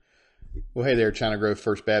Well, hey there, China Grove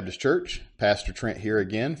First Baptist Church. Pastor Trent here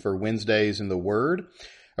again for Wednesdays in the Word.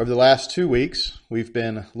 Over the last 2 weeks, we've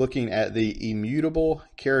been looking at the immutable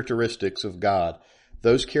characteristics of God,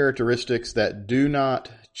 those characteristics that do not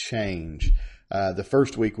change. The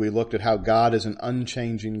first week, we looked at how God is an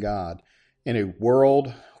unchanging God. In a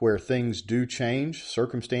world where things do change,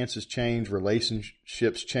 circumstances change,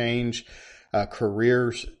 relationships change,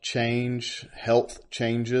 careers change, health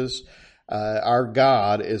changes, our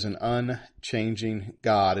God is an unchanging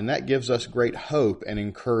God, and that gives us great hope and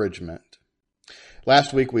encouragement.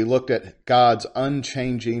 Last week we looked at God's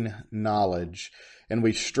unchanging knowledge, and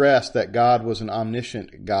we stressed that God was an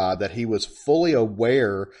omniscient God, that He was fully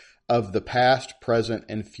aware of the past, present,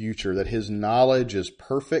 and future, that His knowledge is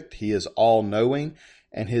perfect, He is all-knowing,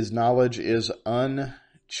 and His knowledge is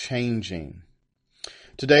unchanging.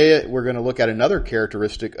 Today, we're going to look at another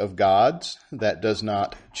characteristic of God's that does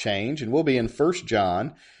not change, and we'll be in 1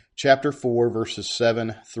 John chapter 4, verses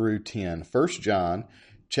 7 through 10. 1 John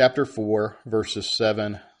chapter 4, verses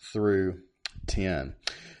 7 through 10.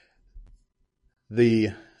 The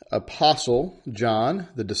apostle John,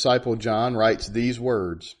 the disciple John, writes these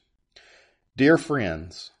words, "Dear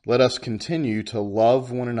friends, let us continue to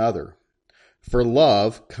love one another, for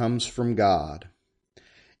love comes from God.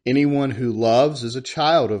 Anyone who loves is a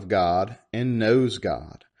child of God and knows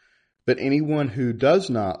God. But anyone who does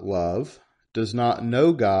not love does not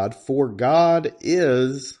know God, for God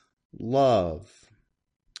is love.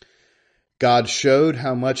 God showed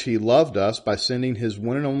how much He loved us by sending His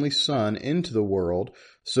one and only Son into the world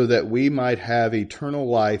so that we might have eternal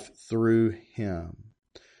life through Him.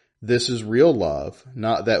 This is real love,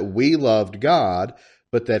 not that we loved God,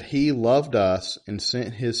 but that He loved us and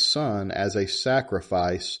sent His Son as a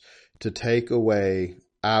sacrifice to take away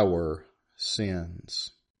our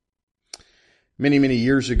sins." Many, many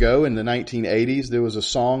years ago in the 1980s, there was a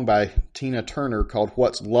song by Tina Turner called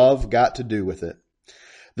 "What's Love Got to Do with It?"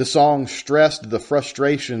 The song stressed the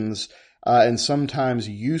frustrations and sometimes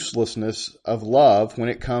uselessness of love when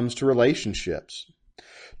it comes to relationships.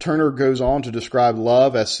 Turner goes on to describe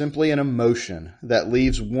love as simply an emotion that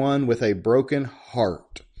leaves one with a broken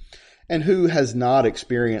heart. And who has not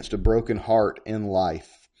experienced a broken heart in life?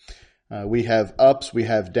 We have ups, we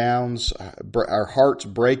have downs. Our hearts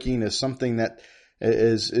breaking is something that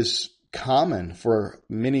is common for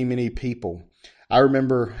many, many people. I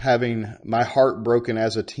remember having my heart broken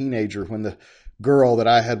as a teenager when the girl that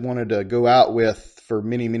I had wanted to go out with for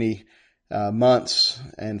many, many months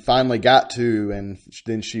and finally got to, and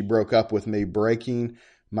then she broke up with me, breaking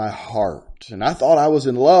my heart. And I thought I was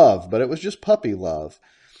in love, but it was just puppy love.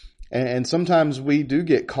 And sometimes we do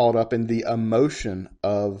get caught up in the emotion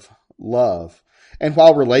of love. And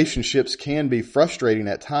while relationships can be frustrating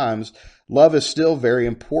at times, love is still very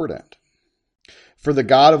important. For the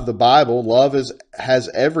God of the Bible, love has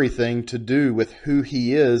everything to do with who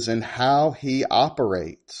He is and how He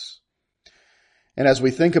operates. And as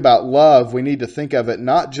we think about love, we need to think of it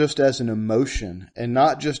not just as an emotion and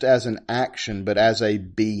not just as an action, but as a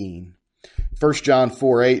being. 1 John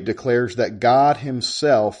 4:8 declares that God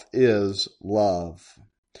Himself is love.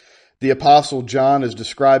 The Apostle John is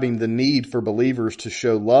describing the need for believers to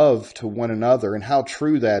show love to one another and how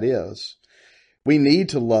true that is. We need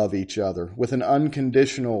to love each other with an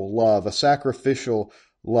unconditional love, a sacrificial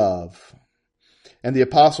love. And the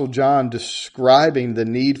Apostle John describing the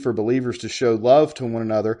need for believers to show love to one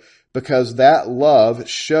another because that love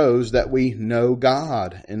shows that we know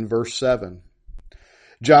God in verse 7.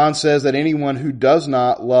 John says that anyone who does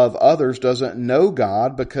not love others doesn't know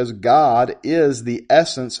God because God is the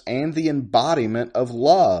essence and the embodiment of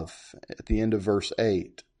love at the end of verse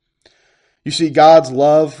 8. You see, God's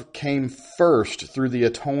love came first through the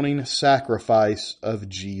atoning sacrifice of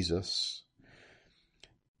Jesus.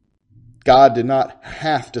 God did not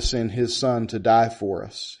have to send His Son to die for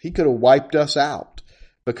us. He could have wiped us out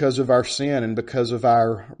because of our sin and because of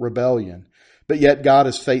our rebellion. But yet God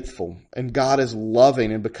is faithful and God is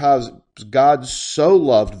loving, and because God so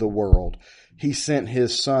loved the world, He sent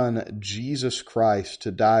His Son, Jesus Christ,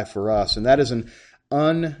 to die for us. And that is an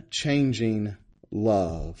unchanging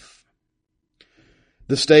love.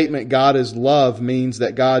 The statement God is love means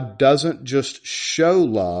that God doesn't just show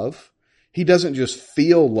love. He doesn't just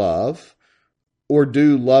feel love or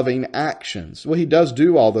do loving actions. Well, He does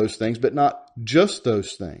do all those things, but not just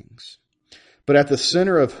those things. But at the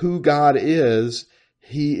center of who God is,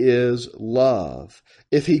 He is love.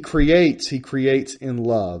 If He creates in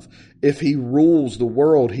love. If He rules the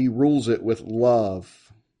world, He rules it with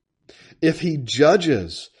love. If He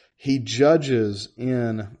judges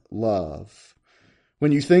in love.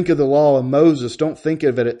 When you think of the law of Moses, don't think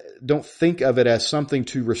of it as something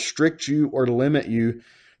to restrict you or limit you.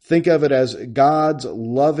 Think of it as God's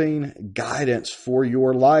loving guidance for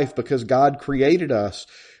your life, because God created us.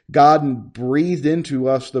 God breathed into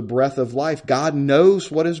us the breath of life. God knows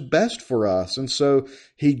what is best for us. And so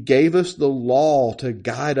He gave us the law to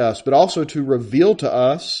guide us, but also to reveal to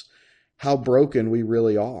us how broken we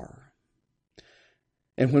really are.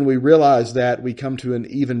 And when we realize that, we come to an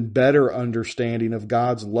even better understanding of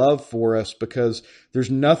God's love for us, because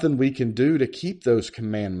there's nothing we can do to keep those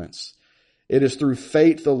commandments. It is through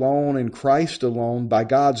faith alone in Christ alone, by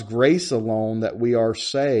God's grace alone, that we are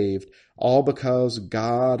saved, all because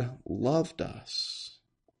God loved us.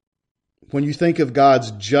 When you think of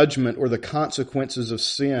God's judgment or the consequences of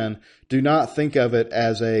sin, do not think of it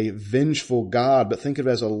as a vengeful God, but think of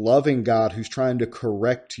it as a loving God who's trying to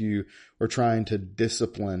correct you or trying to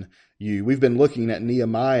discipline you. We've been looking at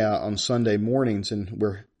Nehemiah on Sunday mornings, and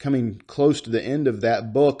we're coming close to the end of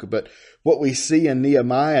that book. But what we see in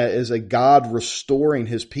Nehemiah is a God restoring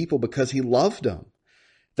His people because He loved them.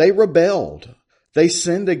 They rebelled. They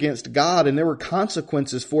sinned against God, and there were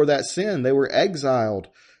consequences for that sin. They were exiled.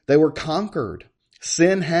 They were conquered.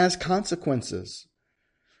 Sin has consequences.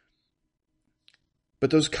 But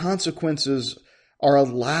those consequences are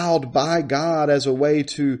allowed by God as a way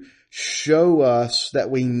to show us that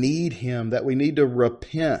we need Him, that we need to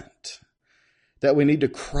repent, that we need to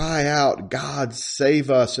cry out, God, save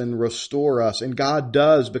us and restore us. And God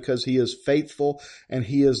does, because He is faithful and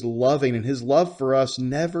He is loving, and His love for us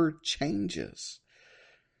never changes.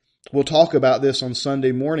 We'll talk about this on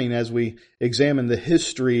Sunday morning as we examine the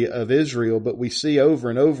history of Israel, but we see over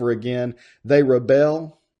and over again, they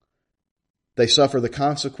rebel, they suffer the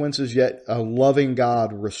consequences, yet a loving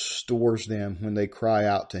God restores them when they cry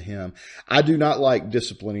out to Him. I do not like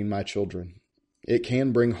disciplining my children. It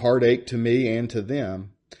can bring heartache to me and to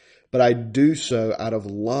them, but I do so out of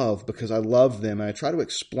love, because I love them. And I try to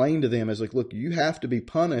explain to them as like, look, you have to be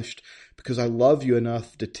punished because I love you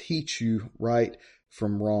enough to teach you right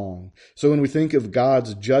from wrong. So when we think of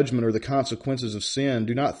God's judgment or the consequences of sin,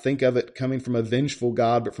 do not think of it coming from a vengeful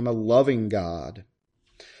God, but from a loving God.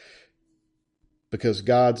 Because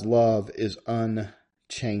God's love is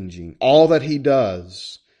unchanging. All that He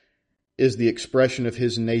does is the expression of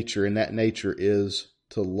His nature, and that nature is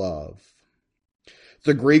to love.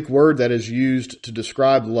 The Greek word that is used to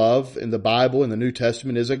describe love in the Bible, in the New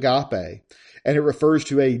Testament, is agape. And it refers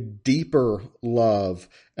to a deeper love,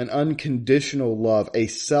 an unconditional love, a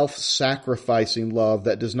self-sacrificing love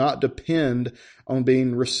that does not depend on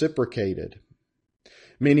being reciprocated.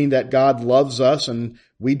 Meaning that God loves us and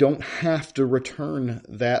we don't have to return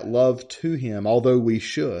that love to Him, although we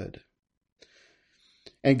should.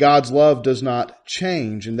 And God's love does not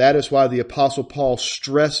change, and that is why the Apostle Paul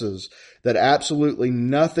stresses that absolutely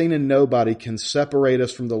nothing and nobody can separate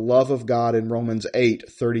us from the love of God in Romans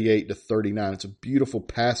 8:38-39. It's a beautiful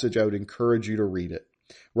passage. I would encourage you to read it.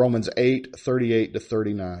 Romans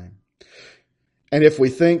 8:38-39. And if we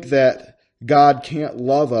think that God can't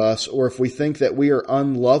love us, or if we think that we are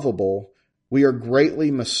unlovable, we are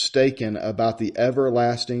greatly mistaken about the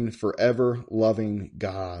everlasting, forever loving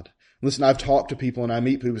God. Listen, I've talked to people and I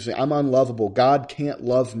meet people who say, I'm unlovable. God can't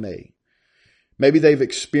love me. Maybe they've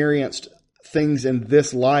experienced things in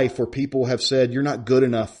this life where people have said, you're not good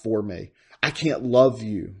enough for me. I can't love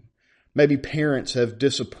you. Maybe parents have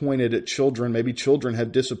disappointed at children. Maybe children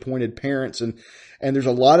have disappointed parents. And there's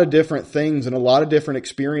a lot of different things and a lot of different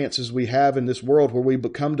experiences we have in this world where we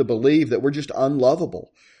become to believe that we're just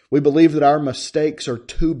unlovable. We believe that our mistakes are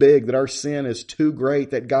too big, that our sin is too great,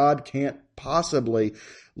 that God can't possibly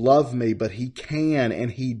love me, but He can,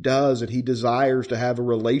 and He does, and He desires to have a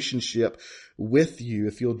relationship with you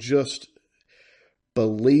if you'll just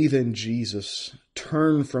believe in Jesus,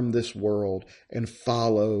 turn from this world, and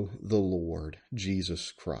follow the Lord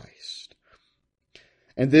Jesus Christ.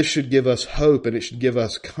 And this should give us hope, and it should give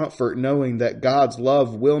us comfort knowing that God's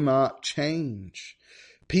love will not change.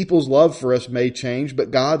 People's love for us may change, but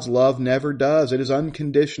God's love never does. It is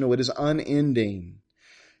unconditional. It is unending.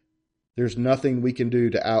 There's nothing we can do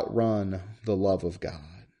to outrun the love of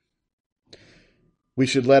God. We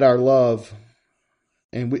should let our love,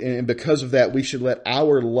 and because of that, we should let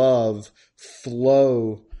our love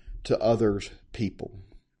flow to other people.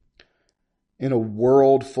 In a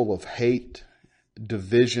world full of hate,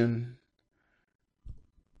 division,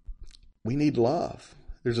 we need love.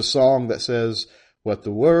 There's a song that says, what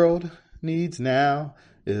the world needs now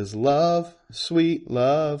is love, sweet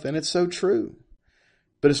love. And it's so true.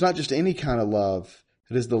 But it's not just any kind of love.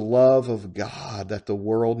 It is the love of God that the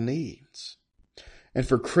world needs. And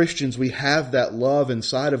for Christians, we have that love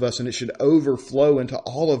inside of us, and it should overflow into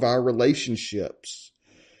all of our relationships,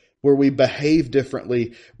 where we behave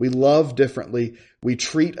differently, we love differently, we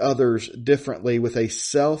treat others differently with a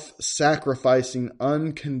self-sacrificing,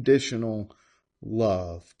 unconditional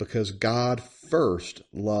love, because God first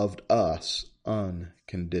loved us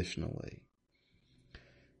unconditionally.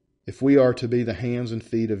 If we are to be the hands and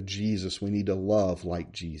feet of Jesus, we need to love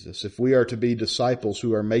like Jesus. If we are to be disciples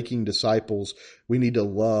who are making disciples, we need to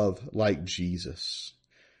love like Jesus.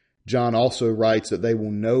 John also writes that they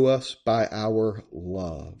will know us by our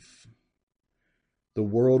love. The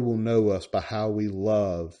world will know us by how we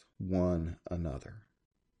love one another.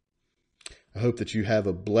 I hope that you have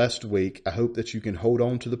a blessed week. I hope that you can hold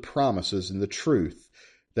on to the promises and the truth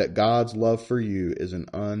that God's love for you is an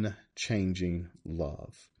unchanging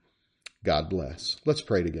love. God bless. Let's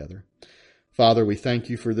pray together. Father, we thank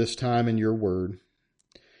you for this time in your word.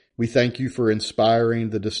 We thank you for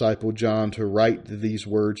inspiring the disciple John to write these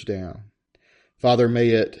words down. Father, may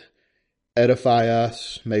it edify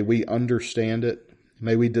us. May we understand it.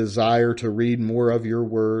 May we desire to read more of your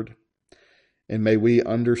word. And may we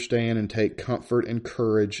understand and take comfort and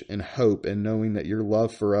courage and hope in knowing that your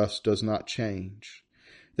love for us does not change.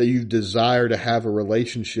 That you desire to have a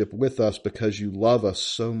relationship with us because you love us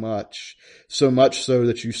so much so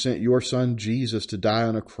that you sent your son Jesus to die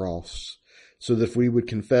on a cross, so that if we would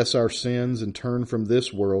confess our sins and turn from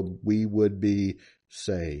this world, we would be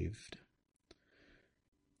saved.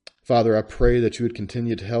 Father, I pray that you would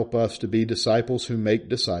continue to help us to be disciples who make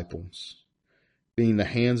disciples, being the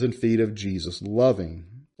hands and feet of Jesus, loving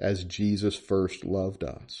as Jesus first loved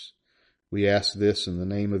us. We ask this in the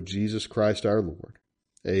name of Jesus Christ our Lord.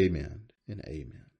 Amen and amen.